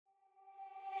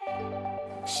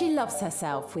She Loves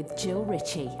Herself with Jill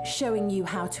Ritchie, showing you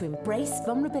how to embrace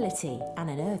vulnerability and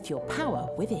unearth your power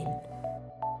within.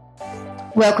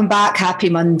 Welcome back. Happy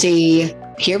Monday.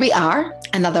 Here we are,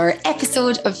 another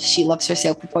episode of She Loves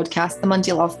Herself, the podcast, the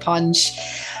Monday Love Punch.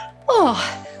 Oh,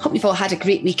 hope you've all had a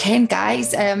great weekend,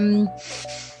 guys. When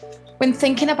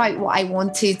thinking about what I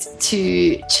wanted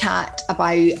to chat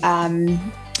about,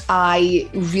 I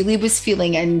really was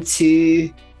feeling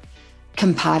into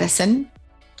comparison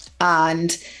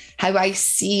and how I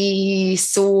see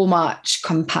so much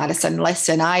comparison.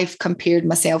 Listen, I've compared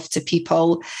myself to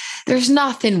people. There's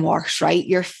nothing worse, right?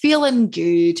 You're feeling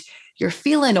good, you're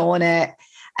feeling on it,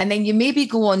 and then you maybe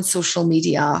go on social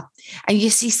media and you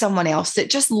see someone else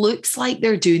that just looks like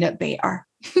they're doing it better.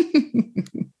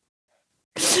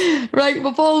 Right,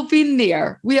 we've all been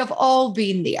there. We have all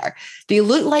been there. They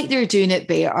look like they're doing it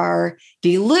better.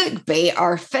 They look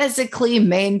better physically,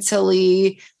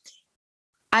 mentally.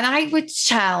 And I would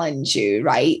challenge you,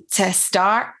 right, to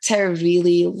start to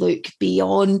really look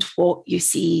beyond what you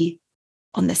see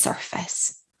on the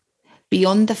surface,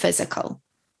 beyond the physical.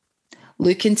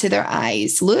 Look into their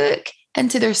eyes, look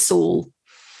into their soul.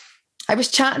 I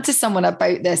was chatting to someone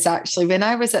about this actually when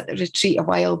I was at the retreat a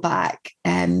while back,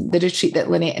 the retreat that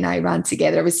Lynette and I ran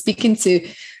together. I was speaking to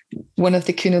one of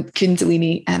the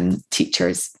Kundalini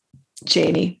teachers,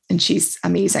 Jenny, and she's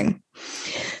amazing.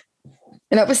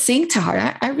 And I was saying to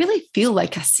her, I really feel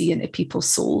like I see into people's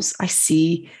souls. I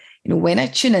see, when I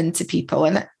tune into people,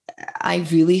 and I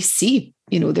really see,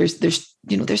 there's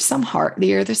some heart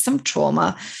there, there's some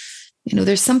trauma,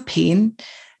 there's some pain,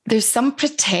 there's some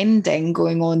pretending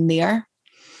going on there.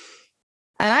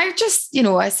 And I just,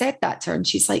 I said that to her, and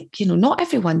she's like, not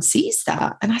everyone sees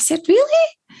that. And I said, really?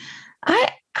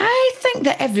 I think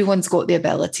that everyone's got the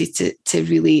ability to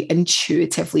really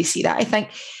intuitively see that. I think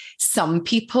some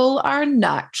people are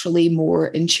naturally more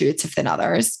intuitive than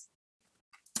others.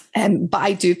 But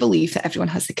I do believe that everyone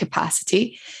has the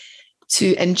capacity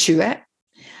to intuit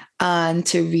and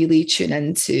to really tune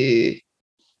into,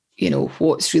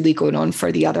 what's really going on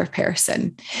for the other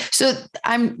person. So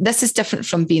this is different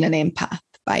from being an empath,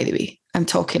 by the way. I'm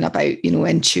talking about,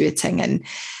 intuiting and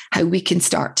how we can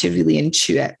start to really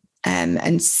intuit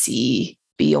and see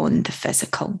beyond the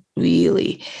physical,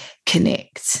 really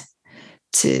connect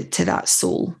to that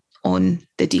soul on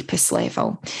the deepest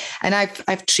level. And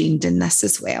I've trained in this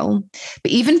as well.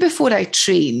 But even before I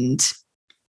trained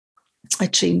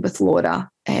with Laura,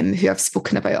 who I've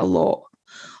spoken about a lot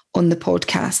on the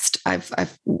podcast.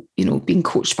 I've been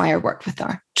coached by her, worked with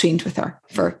her, trained with her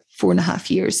for 4.5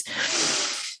 years.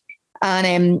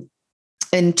 And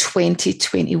in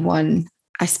 2021,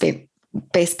 I spent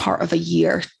best part of a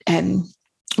year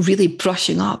really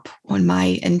brushing up on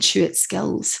my intuit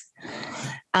skills.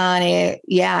 And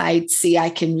I'd say I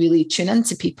can really tune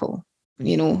into people,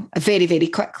 very, very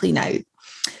quickly now.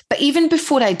 But even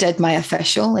before I did my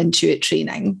official Intuit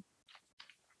training,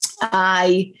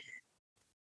 I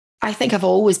think I've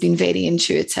always been very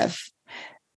intuitive.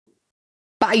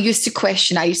 But I used to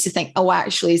question, I used to think, oh,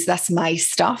 actually, is this my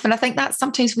stuff? And I think that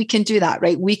sometimes we can do that,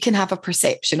 right? We can have a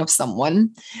perception of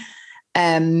someone,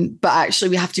 but actually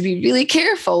we have to be really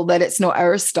careful that it's not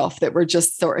our stuff that we're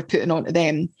just sort of putting onto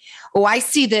them. Oh, I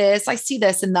see this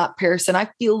in that person. I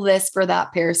feel this for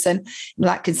that person. And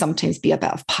that can sometimes be a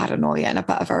bit of paranoia and a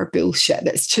bit of our bullshit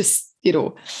that's just,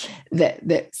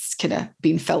 that's kind of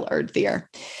being filtered there.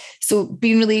 So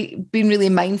being really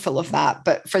mindful of that.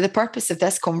 But for the purpose of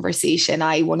this conversation,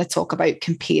 I want to talk about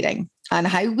comparing and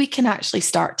how we can actually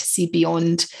start to see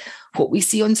beyond what we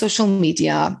see on social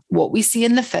media, what we see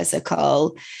in the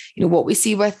physical, what we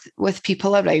see with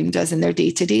people around us in their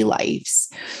day-to-day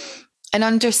lives, and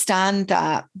understand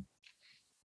that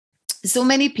so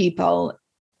many people,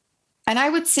 and I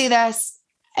would say this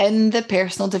in the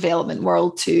personal development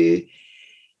world too,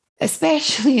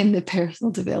 especially in the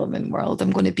personal development world,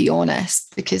 I'm going to be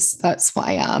honest, because that's what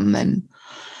I am, and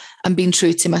I'm being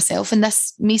true to myself. And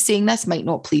me saying this might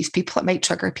not please people, it might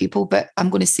trigger people, but I'm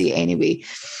going to say it anyway.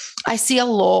 I see a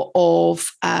lot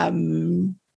of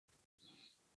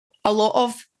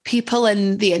people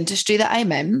in the industry that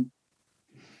I'm in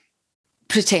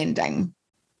pretending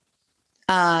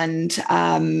and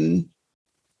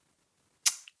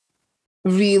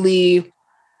really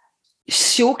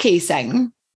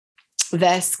showcasing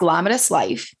this glamorous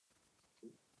life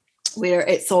where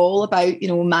it's all about,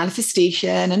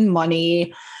 manifestation and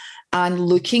money and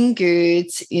looking good,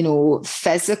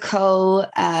 physical,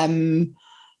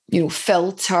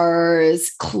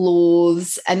 filters,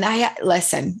 clothes. And I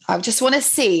just want to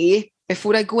say,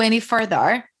 before I go any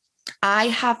further, I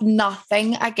have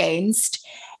nothing against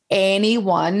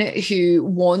anyone who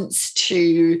wants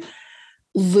to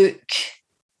look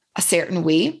a certain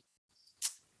way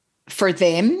for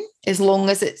them, as long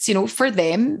as it's, for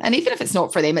them. And even if it's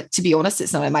not for them, to be honest,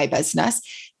 it's none of my business.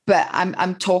 But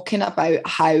I'm talking about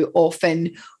how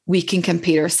often we can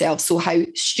compare ourselves. So how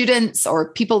students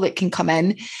or people that can come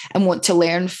in and want to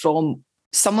learn from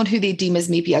someone who they deem as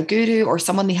maybe a guru or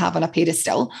someone they have on a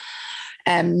pedestal,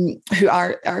 who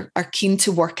are keen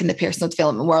to work in the personal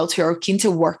development world, who are keen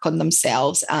to work on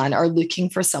themselves and are looking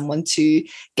for someone to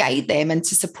guide them and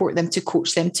to support them, to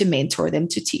coach them, to mentor them,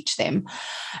 to teach them.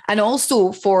 And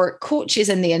also for coaches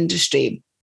in the industry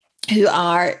who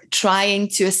are trying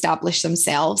to establish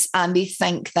themselves, and they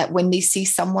think that when they see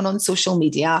someone on social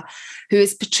media who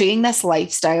is portraying this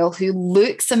lifestyle, who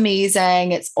looks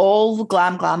amazing, it's all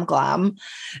glam, glam, glam,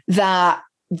 that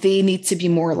they need to be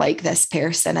more like this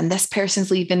person, and this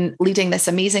person's leading this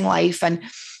amazing life. And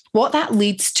what that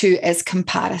leads to is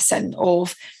comparison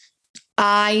of,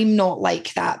 I'm not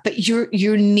like that, but your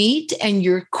need and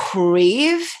your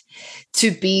crave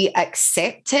to be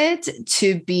accepted,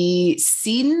 to be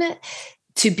seen,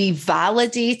 to be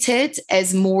validated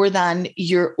is more than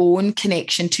your own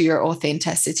connection to your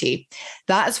authenticity.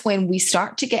 That's when we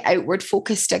start to get outward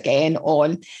focused again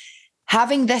on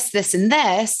having this, this, and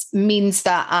this means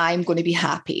that I'm going to be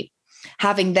happy.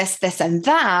 Having this, this, and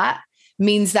that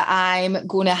means that I'm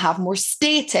going to have more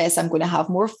status. I'm going to have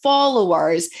more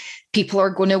followers. People are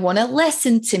going to want to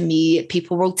listen to me.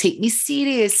 People will take me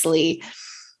seriously.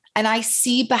 And I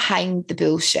see behind the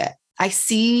bullshit. I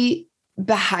see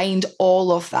behind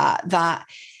all of that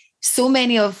so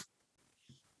many of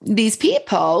these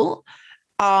people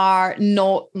are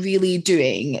not really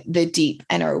doing the deep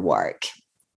inner work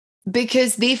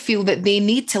because they feel that they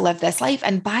need to live this life.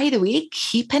 And by the way,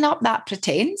 keeping up that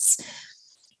pretense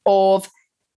of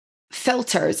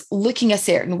filters, looking a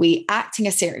certain way, acting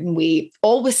a certain way,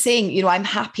 always saying, I'm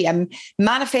happy, I'm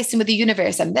manifesting with the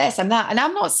universe, I'm this, I'm that. And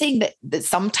I'm not saying that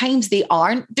sometimes they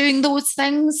aren't doing those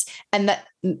things, and that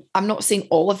I'm not saying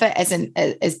all of it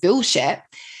is bullshit.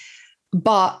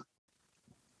 But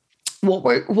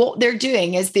what they're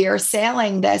doing is they are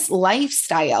selling this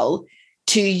lifestyle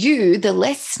to you, the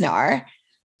listener,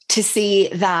 to say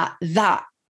that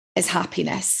is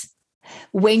happiness.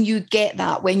 When you get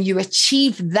that, when you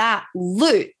achieve that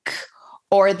look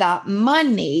or that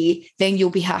money, then you'll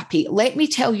be happy. Let me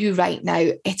tell you right now,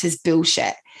 it is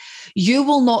bullshit. You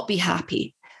will not be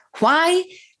happy. Why?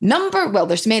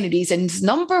 There's many reasons.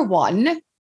 Number one,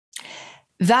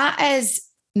 that is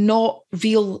not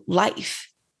real life.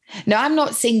 Now, I'm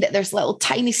not saying that there's little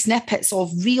tiny snippets of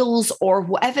reels or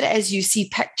whatever it is you see,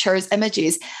 pictures,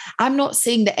 images. I'm not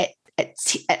saying that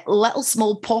it's little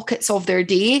small pockets of their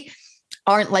day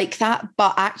aren't like that,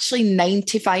 but actually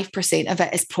 95% of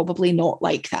it is probably not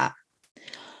like that.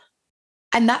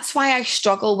 And that's why I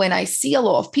struggle when I see a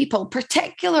lot of people,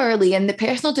 particularly in the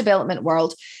personal development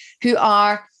world, who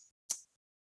are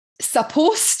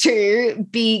supposed to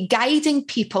be guiding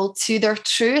people to their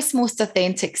truest, most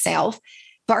authentic self,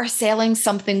 but are selling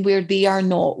something where they are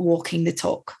not walking the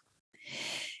talk.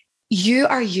 You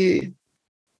are you.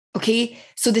 Okay.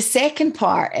 So the second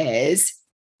part is,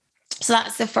 so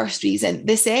that's the first reason.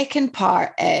 The second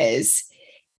part is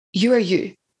you are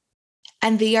you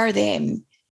and they are them.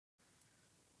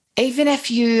 Even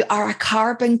if you are a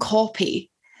carbon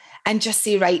copy and just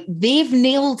say, right, they've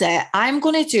nailed it, I'm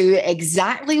going to do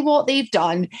exactly what they've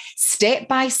done, step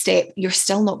by step, you're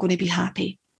still not going to be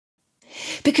happy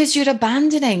because you're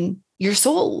abandoning your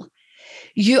soul.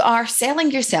 You are selling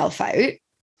yourself out.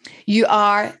 You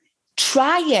are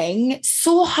trying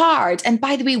so hard. And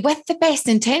by the way, with the best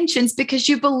intentions, because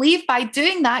you believe by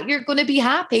doing that, you're going to be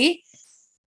happy,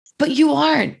 but you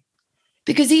aren't.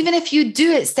 Because even if you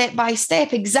do it step by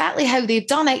step, exactly how they've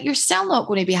done it, you're still not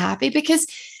going to be happy because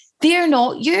they're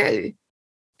not you.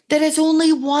 There is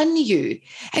only one you.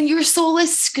 And your soul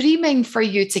is screaming for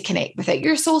you to connect with it.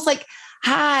 Your soul's like,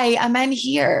 hi, I'm in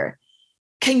here.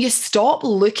 Can you stop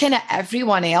looking at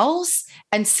everyone else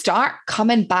and start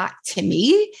coming back to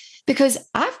me? Because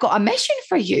I've got a mission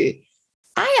for you.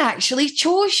 I actually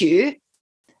chose you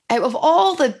out of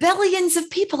all the billions of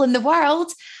people in the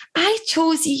world. I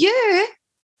chose you.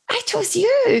 I chose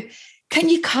you. Can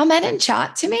you come in and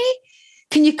chat to me?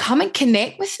 Can you come and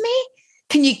connect with me?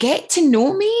 Can you get to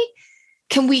know me?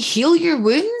 Can we heal your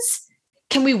wounds?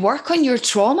 Can we work on your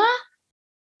trauma?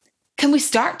 Can we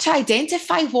start to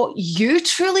identify what you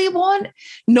truly want?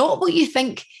 Not what you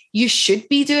think you should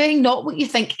be doing, not what you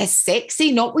think is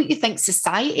sexy, not what you think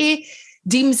society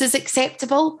deems as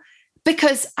acceptable.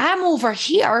 Because I'm over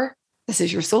here, this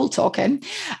is your soul talking,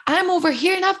 I'm over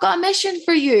here and I've got a mission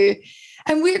for you.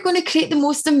 And we're going to create the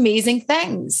most amazing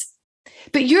things.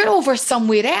 But you're over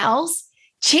somewhere else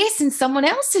chasing someone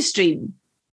else's dream?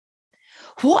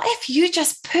 What if you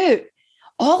just put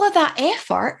all of that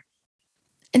effort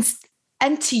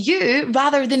into you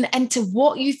rather than into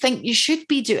what you think you should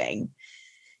be doing?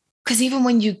 Because even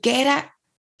when you get it,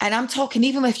 and I'm talking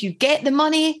even if you get the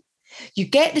money, you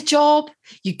get the job,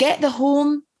 you get the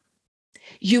home,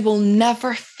 you will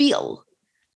never feel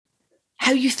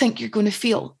how you think you're going to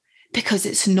feel, because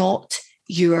it's not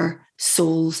your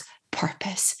soul's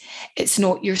purpose. It's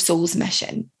not your soul's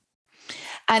mission.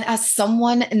 And as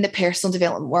someone in the personal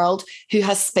development world who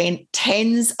has spent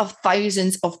tens of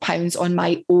thousands of pounds on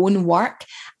my own work,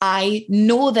 I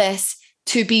know this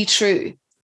to be true.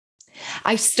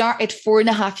 I started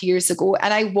 4.5 years ago,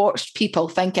 and I watched people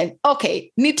thinking,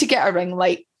 okay, need to get a ring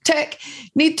light, tick,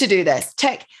 need to do this,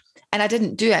 tick. And I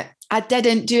didn't do it. I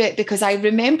didn't do it because I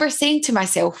remember saying to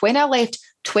myself when I left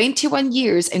 21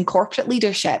 years in corporate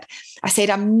leadership, I said,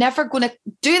 I'm never going to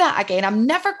do that again. I'm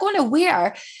never going to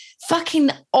wear fucking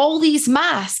all these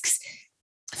masks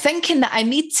thinking that I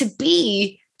need to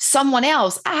be someone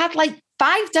else. I had like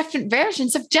 5 different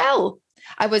versions of Jill.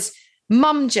 I was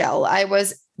mum Jill. I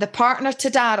was the partner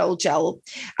to Daryl Jill.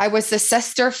 I was the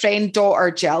sister, friend, daughter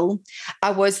Jill.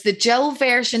 I was the Jill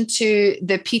version to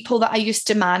the people that I used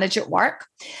to manage at work.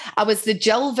 I was the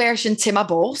Jill version to my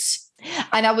boss.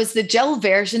 And I was the Jill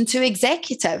version to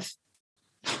executive.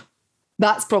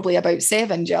 That's probably about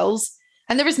 7 Jills.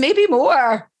 And there was maybe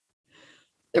more.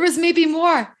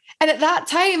 And at that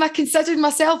time, I considered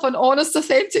myself an honest,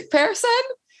 authentic person.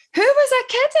 Who was I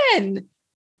kidding?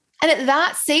 And at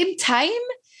that same time,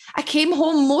 I came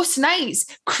home most nights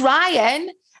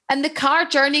crying in the car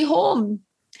journey home.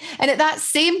 And at that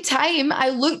same time, I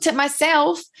looked at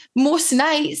myself most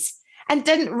nights and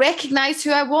didn't recognize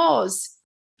who I was.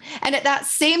 And at that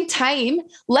same time,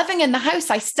 living in the house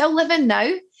I still live in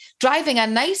now, driving a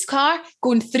nice car,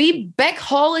 going 3 big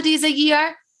holidays a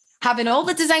year, having all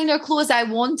the designer clothes I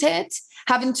wanted,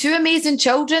 having 2 amazing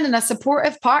children and a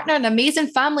supportive partner, an amazing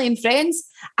family and friends,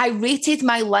 I rated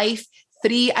my life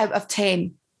 3 out of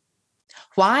 10.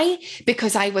 Why?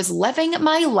 Because I was living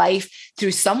my life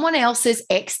through someone else's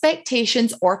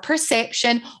expectations or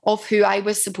perception of who I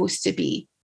was supposed to be.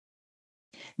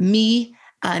 Me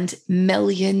and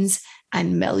millions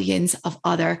of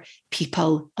other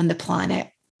people on the planet.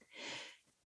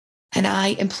 And I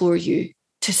implore you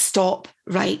to stop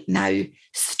right now.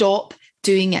 Stop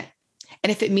doing it.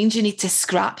 And if it means you need to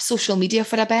scrap social media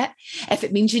for a bit, if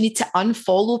it means you need to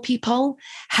unfollow people,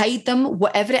 hide them,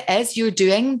 whatever it is you're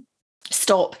doing,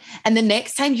 stop. And the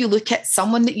next time you look at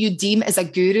someone that you deem as a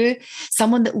guru,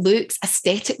 someone that looks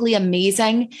aesthetically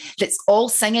amazing, that's all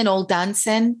singing, all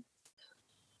dancing,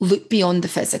 look beyond the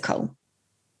physical.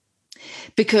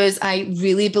 Because I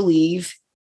really believe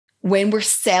when we're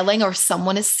selling or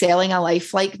someone is selling a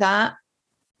life like that,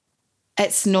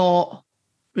 it's not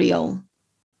real.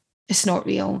 It's not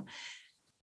real.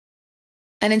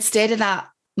 And instead of that,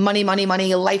 money,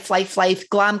 life,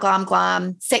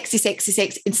 glam,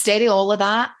 sexy, instead of all of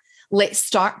that, let's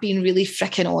start being really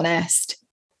freaking honest.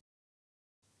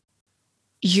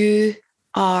 You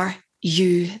are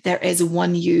you. There is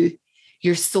one you.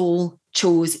 Your soul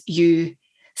chose you.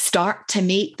 Start to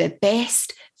make the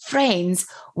best friends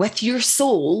with your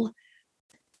soul,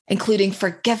 including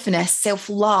forgiveness,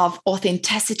 self-love,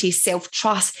 authenticity,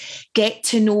 self-trust. Get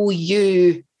to know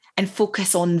you and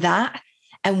focus on that.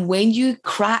 And when you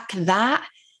crack that,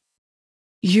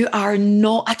 you are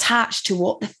not attached to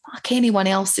what the fuck anyone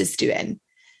else is doing.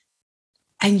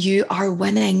 And you are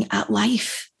winning at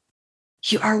life.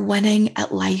 You are winning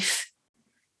at life.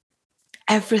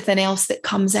 Everything else that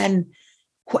comes in,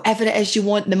 whatever it is you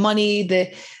want, the money,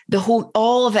 the whole,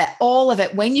 all of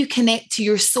it, when you connect to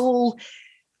your soul,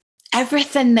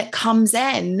 everything that comes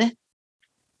in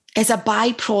is a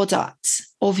byproduct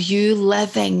of you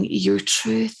living your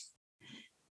truth.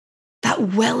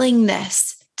 That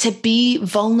willingness to be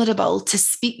vulnerable, to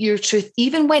speak your truth,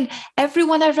 even when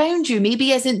everyone around you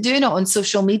maybe isn't doing it on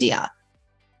social media.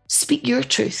 Speak your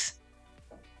truth.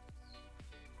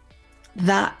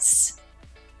 That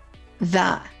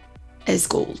is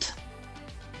gold.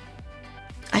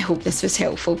 I hope this was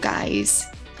helpful, guys.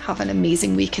 Have an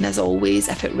amazing week. And as always,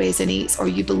 if it resonates or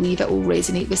you believe it will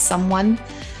resonate with someone,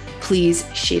 please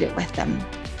share it with them.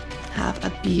 Have a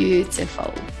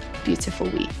beautiful, beautiful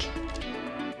week.